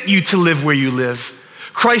sent you to live where you live.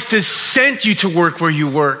 Christ has sent you to work where you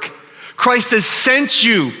work. Christ has sent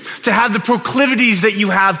you to have the proclivities that you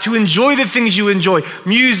have, to enjoy the things you enjoy: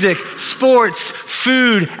 music, sports,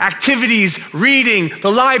 food, activities, reading,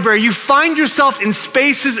 the library. You find yourself in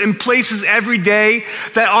spaces and places every day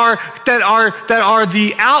that are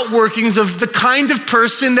the outworkings of the kind of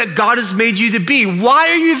person that God has made you to be. Why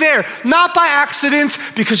are you there? Not by accident,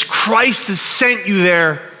 because Christ has sent you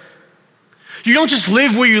there. You don't just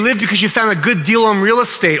live where you live because you found a good deal on real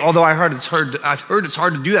estate, although I've heard it's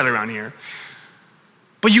hard to do that around here.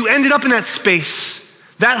 But you ended up in that space,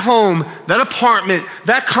 that home, that apartment,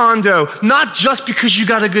 that condo, not just because you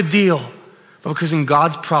got a good deal, but because in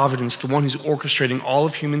God's providence, the one who's orchestrating all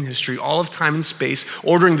of human history, all of time and space,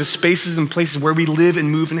 ordering the spaces and places where we live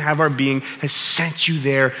and move and have our being, has sent you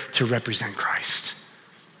there to represent Christ.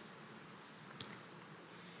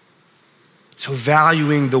 So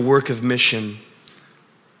valuing the work of mission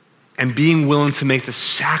and being willing to make the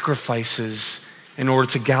sacrifices in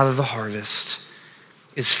order to gather the harvest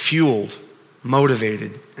is fueled,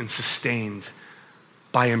 motivated, and sustained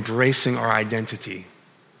by embracing our identity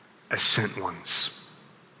as sent ones.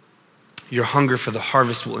 Your hunger for the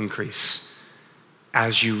harvest will increase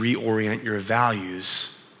as you reorient your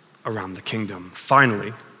values around the kingdom.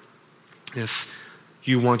 Finally, if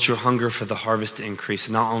you want your hunger for the harvest to increase,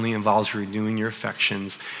 it not only involves renewing your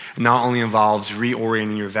affections, it not only involves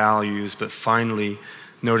reorienting your values, but finally,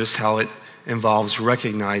 notice how it involves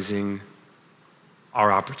recognizing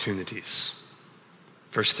our opportunities.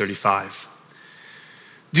 Verse 35.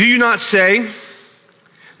 Do you not say,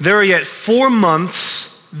 there are yet 4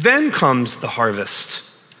 months, then comes the harvest?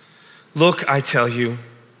 Look, I tell you,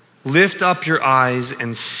 lift up your eyes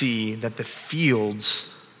and see that the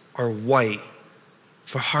fields are white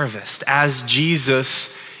for harvest. As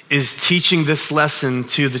Jesus is teaching this lesson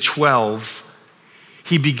to the 12,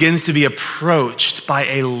 he begins to be approached by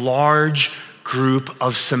a large group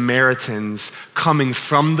of Samaritans coming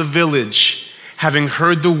from the village, having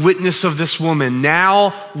heard the witness of this woman,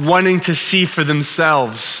 now wanting to see for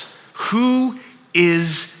themselves, who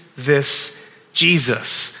is this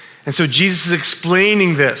Jesus? And so Jesus is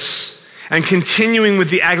explaining this and continuing with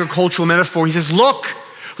the agricultural metaphor. He says, look,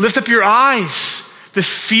 lift up your eyes. The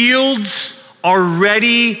fields are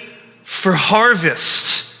ready for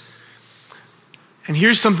harvest. And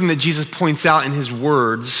here's something that Jesus points out in his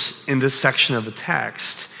words in this section of the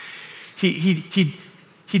text. He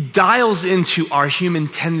dials into our human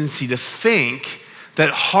tendency to think that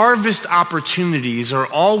harvest opportunities are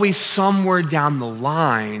always somewhere down the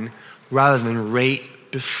line rather than right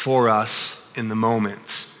before us in the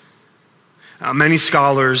moment. Many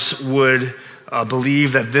scholars would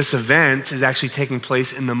believe that this event is actually taking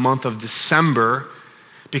place in the month of December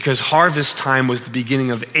because harvest time was the beginning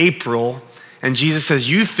of April, and Jesus says,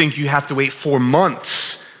 you think you have to wait 4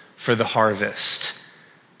 months for the harvest.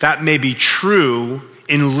 That may be true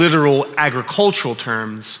in literal agricultural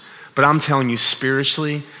terms, but I'm telling you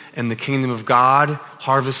spiritually, in the kingdom of God,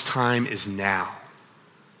 harvest time is now.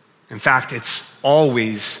 In fact, it's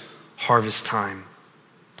always harvest time.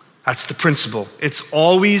 That's the principle. It's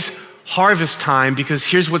always harvest time, because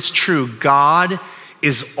here's what's true. God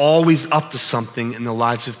is always up to something in the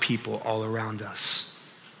lives of people all around us.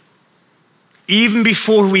 Even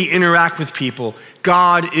before we interact with people,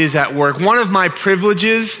 God is at work. One of my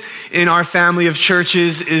privileges in our family of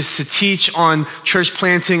churches is to teach on church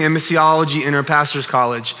planting and missiology in our pastor's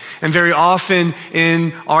college. And very often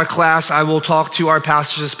in our class, I will talk to our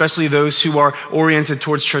pastors, especially those who are oriented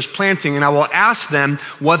towards church planting, and I will ask them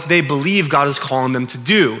what they believe God is calling them to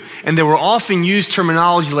do. And they will often use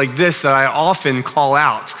terminology like this that I often call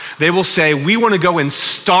out. They will say, we want to go and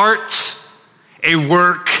start a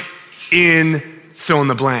work in fill in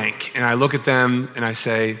the blank. And I look at them and I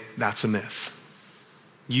say, that's a myth.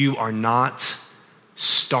 You are not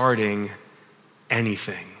starting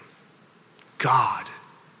anything. God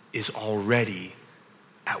is already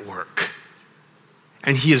at work.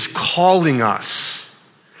 And he is calling us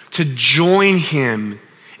to join him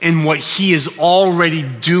in what he is already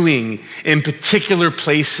doing in particular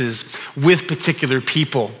places with particular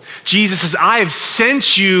people. Jesus says, I have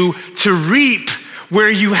sent you to reap where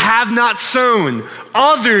you have not sown.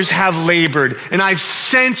 Others have labored, and I've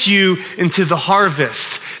sent you into the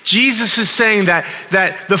harvest. Jesus is saying that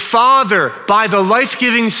the Father, by the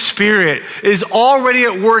life-giving Spirit, is already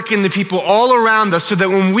at work in the people all around us, so that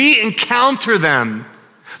when we encounter them,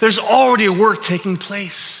 there's already a work taking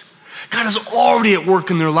place. God is already at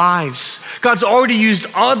work in their lives. God's already used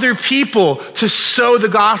other people to sow the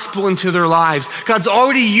gospel into their lives. God's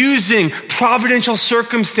already using providential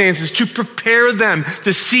circumstances to prepare them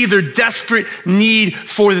to see their desperate need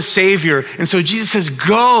for the Savior. And so Jesus says,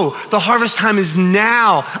 go, the harvest time is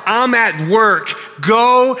now. I'm at work.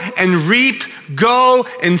 Go and reap, go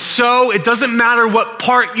and sow. It doesn't matter what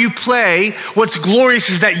part you play. What's glorious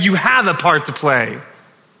is that you have a part to play.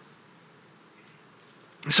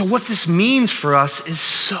 So what this means for us is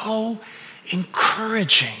so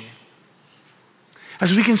encouraging.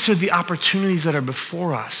 As we consider the opportunities that are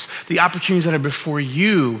before us, the opportunities that are before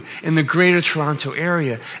you in the greater Toronto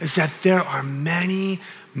area, is that there are many,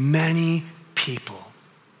 many people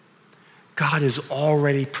God is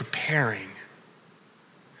already preparing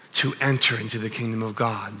to enter into the kingdom of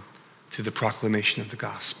God through the proclamation of the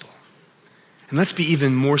gospel. And let's be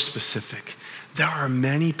even more specific. There are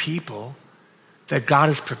many people that God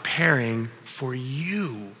is preparing for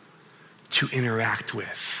you to interact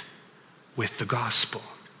with the gospel.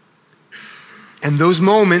 And those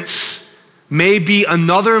moments may be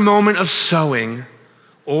another moment of sowing,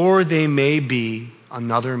 or they may be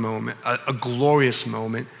another moment, a glorious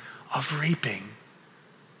moment of reaping.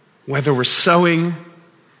 Whether we're sowing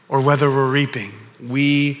or whether we're reaping,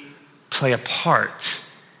 we play a part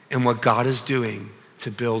in what God is doing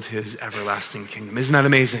to build his everlasting kingdom. Isn't that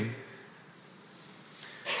amazing?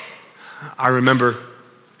 I remember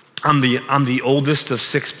I'm the oldest of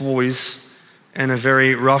 6 boys in a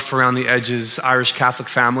very rough around the edges Irish Catholic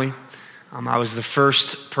family. I was the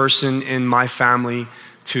first person in my family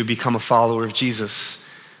to become a follower of Jesus.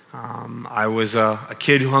 I was a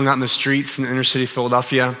kid who hung out in the streets in the inner city of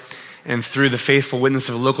Philadelphia, and through the faithful witness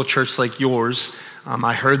of a local church like yours,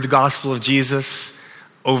 I heard the gospel of Jesus.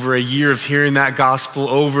 Over a year of hearing that gospel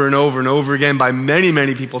over and over and over again by many,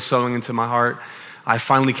 many people sowing into my heart, I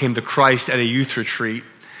finally came to Christ at a youth retreat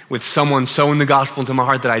with someone sowing the gospel into my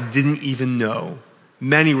heart that I didn't even know.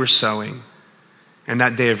 Many were sowing, and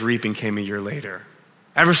that day of reaping came a year later.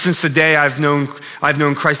 Ever since the day I've known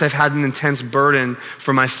Christ, I've had an intense burden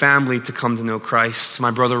for my family to come to know Christ.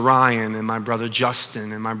 My brother Ryan and my brother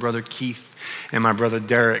Justin and my brother Keith and my brother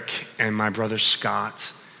Derek and my brother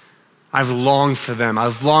Scott. I've longed for them.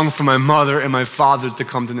 I've longed for my mother and my father to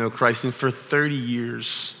come to know Christ. And for 30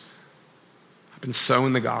 years, I've been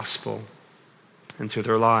sowing the gospel into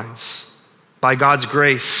their lives. By God's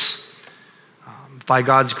grace,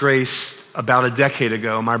 about a decade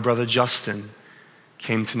ago, my brother Justin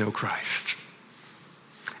came to know Christ.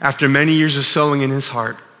 After many years of sowing in his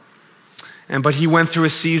heart, but he went through a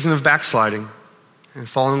season of backsliding and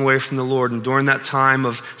falling away from the Lord. And during that time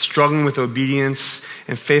of struggling with obedience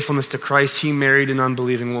and faithfulness to Christ, he married an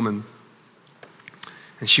unbelieving woman.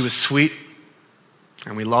 And she was sweet,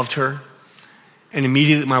 and we loved her. And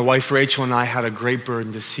immediately my wife Rachel and I had a great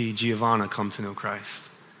burden to see Giovanna come to know Christ.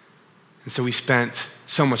 And so we spent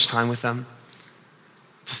so much time with them,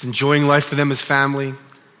 just enjoying life with them as family,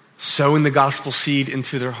 sowing the gospel seed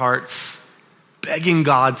into their hearts, begging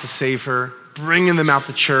God to save her, bringing them out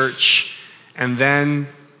to church, and then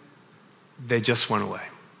they just went away.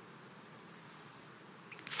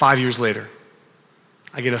 5 years later,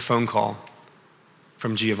 I get a phone call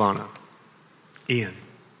from Giovanna. Ian,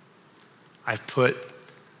 I've put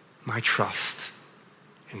my trust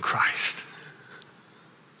in Christ.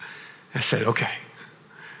 I said, okay,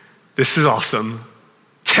 this is awesome.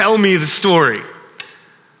 Tell me the story.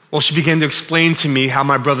 Well, she began to explain to me how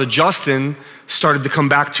my brother Justin started to come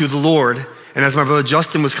back to the Lord. And as my brother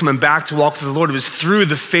Justin was coming back to walk with the Lord, it was through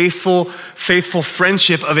the faithful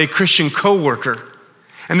friendship of a Christian coworker.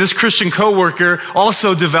 And this Christian coworker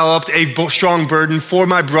also developed a strong burden for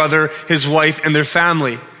my brother, his wife, and their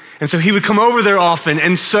family. And so he would come over there often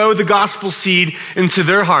and sow the gospel seed into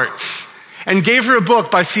their hearts. And gave her a book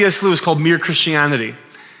by C.S. Lewis called Mere Christianity.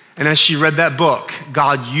 And as she read that book,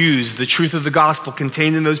 God used the truth of the gospel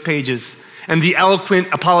contained in those pages and the eloquent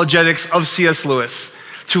apologetics of C.S. Lewis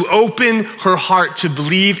to open her heart to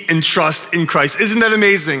believe and trust in Christ. Isn't that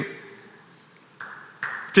amazing?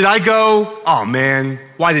 Did I go, oh man,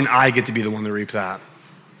 why didn't I get to be the one to reap that?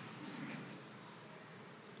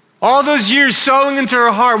 All those years sowing into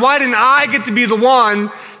her heart, why didn't I get to be the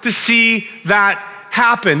one to see that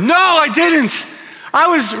happen? No, I didn't. I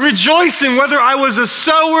was rejoicing whether I was a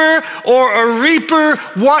sower or a reaper.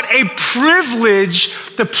 What a privilege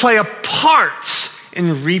to play a part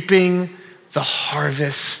in reaping the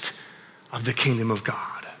harvest of the kingdom of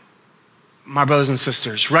God. My brothers and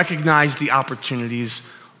sisters, recognize the opportunities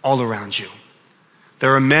all around you.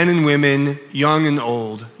 There are men and women, young and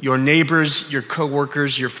old, your neighbors, your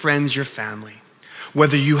coworkers, your friends, your family.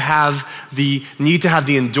 Whether you need to have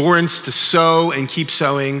the endurance to sow and keep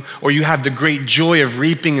sowing, or you have the great joy of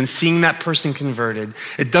reaping and seeing that person converted,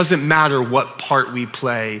 it doesn't matter what part we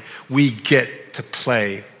play, we get to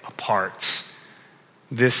play a part.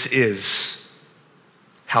 This is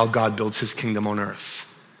how God builds his kingdom on earth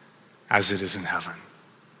as it is in heaven.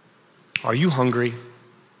 Are you hungry?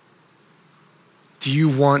 Do you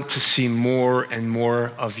want to see more and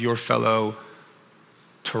more of your fellow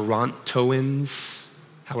Torontoans?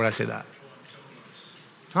 How would I say that?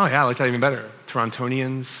 Oh yeah, I like that even better.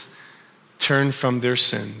 Torontonians turn from their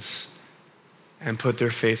sins and put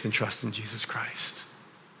their faith and trust in Jesus Christ.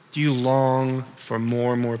 Do you long for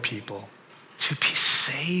more and more people to be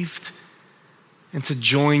saved and to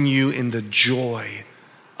join you in the joy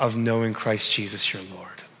of knowing Christ Jesus your Lord?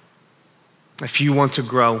 If you want to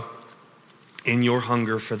grow in your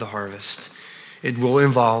hunger for the harvest, it will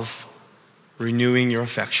involve renewing your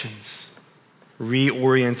affections,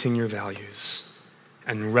 reorienting your values,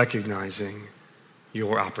 and recognizing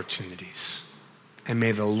your opportunities. And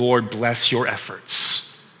may the Lord bless your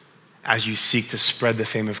efforts as you seek to spread the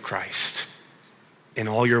fame of Christ in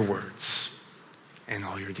all your words and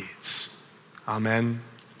all your deeds. Amen.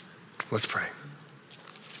 Let's pray.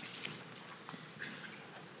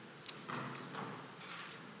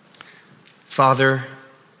 Father,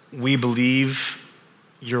 we believe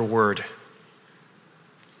your word.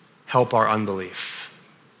 Help our unbelief.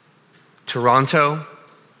 Toronto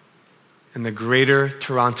and the greater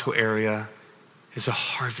Toronto area is a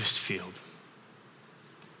harvest field.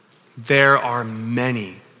 There are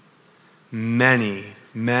many, many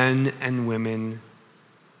men and women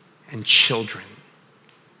and children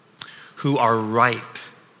who are ripe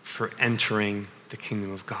for entering the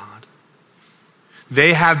kingdom of God.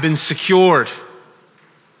 They have been secured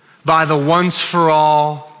by the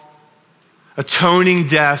once-for-all atoning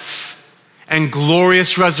death and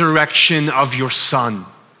glorious resurrection of your Son.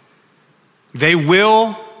 They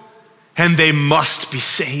will and they must be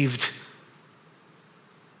saved.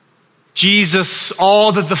 Jesus,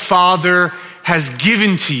 all that the Father has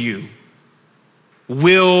given to you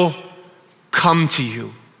will come to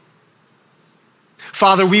you.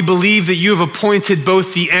 Father, we believe that you have appointed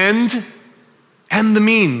both the end and the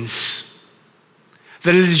means.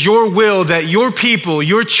 That it is your will that your people,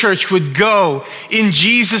 your church would go in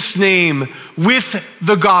Jesus' name with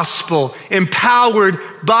the gospel, empowered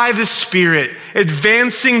by the Spirit,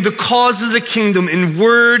 advancing the cause of the kingdom in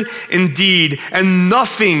word and deed, and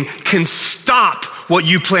nothing can stop what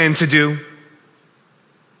you plan to do.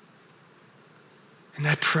 And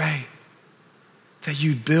I pray that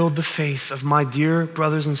you build the faith of my dear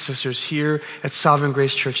brothers and sisters here at Sovereign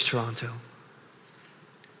Grace Church Toronto,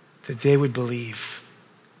 that they would believe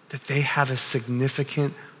that they have a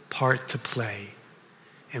significant part to play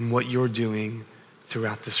in what you're doing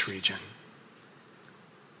throughout this region.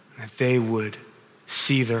 And that they would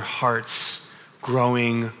see their hearts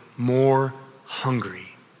growing more hungry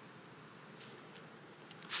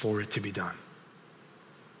for it to be done.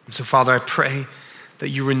 And so, Father, I pray that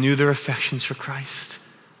you renew their affections for Christ.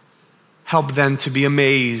 Help them to be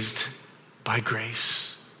amazed by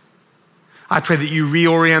grace. I pray that you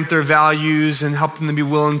reorient their values and help them to be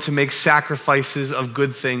willing to make sacrifices of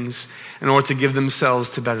good things in order to give themselves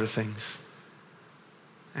to better things.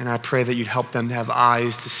 And I pray that you'd help them to have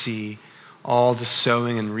eyes to see all the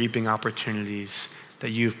sowing and reaping opportunities that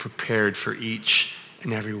you've prepared for each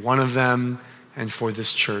and every one of them and for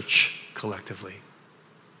this church collectively.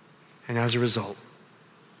 And as a result,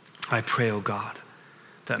 I pray, oh God,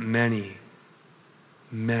 that many,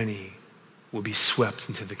 many will be swept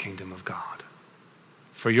into the kingdom of God.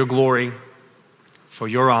 For your glory, for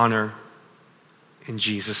your honor, in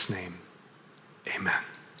Jesus' name, amen.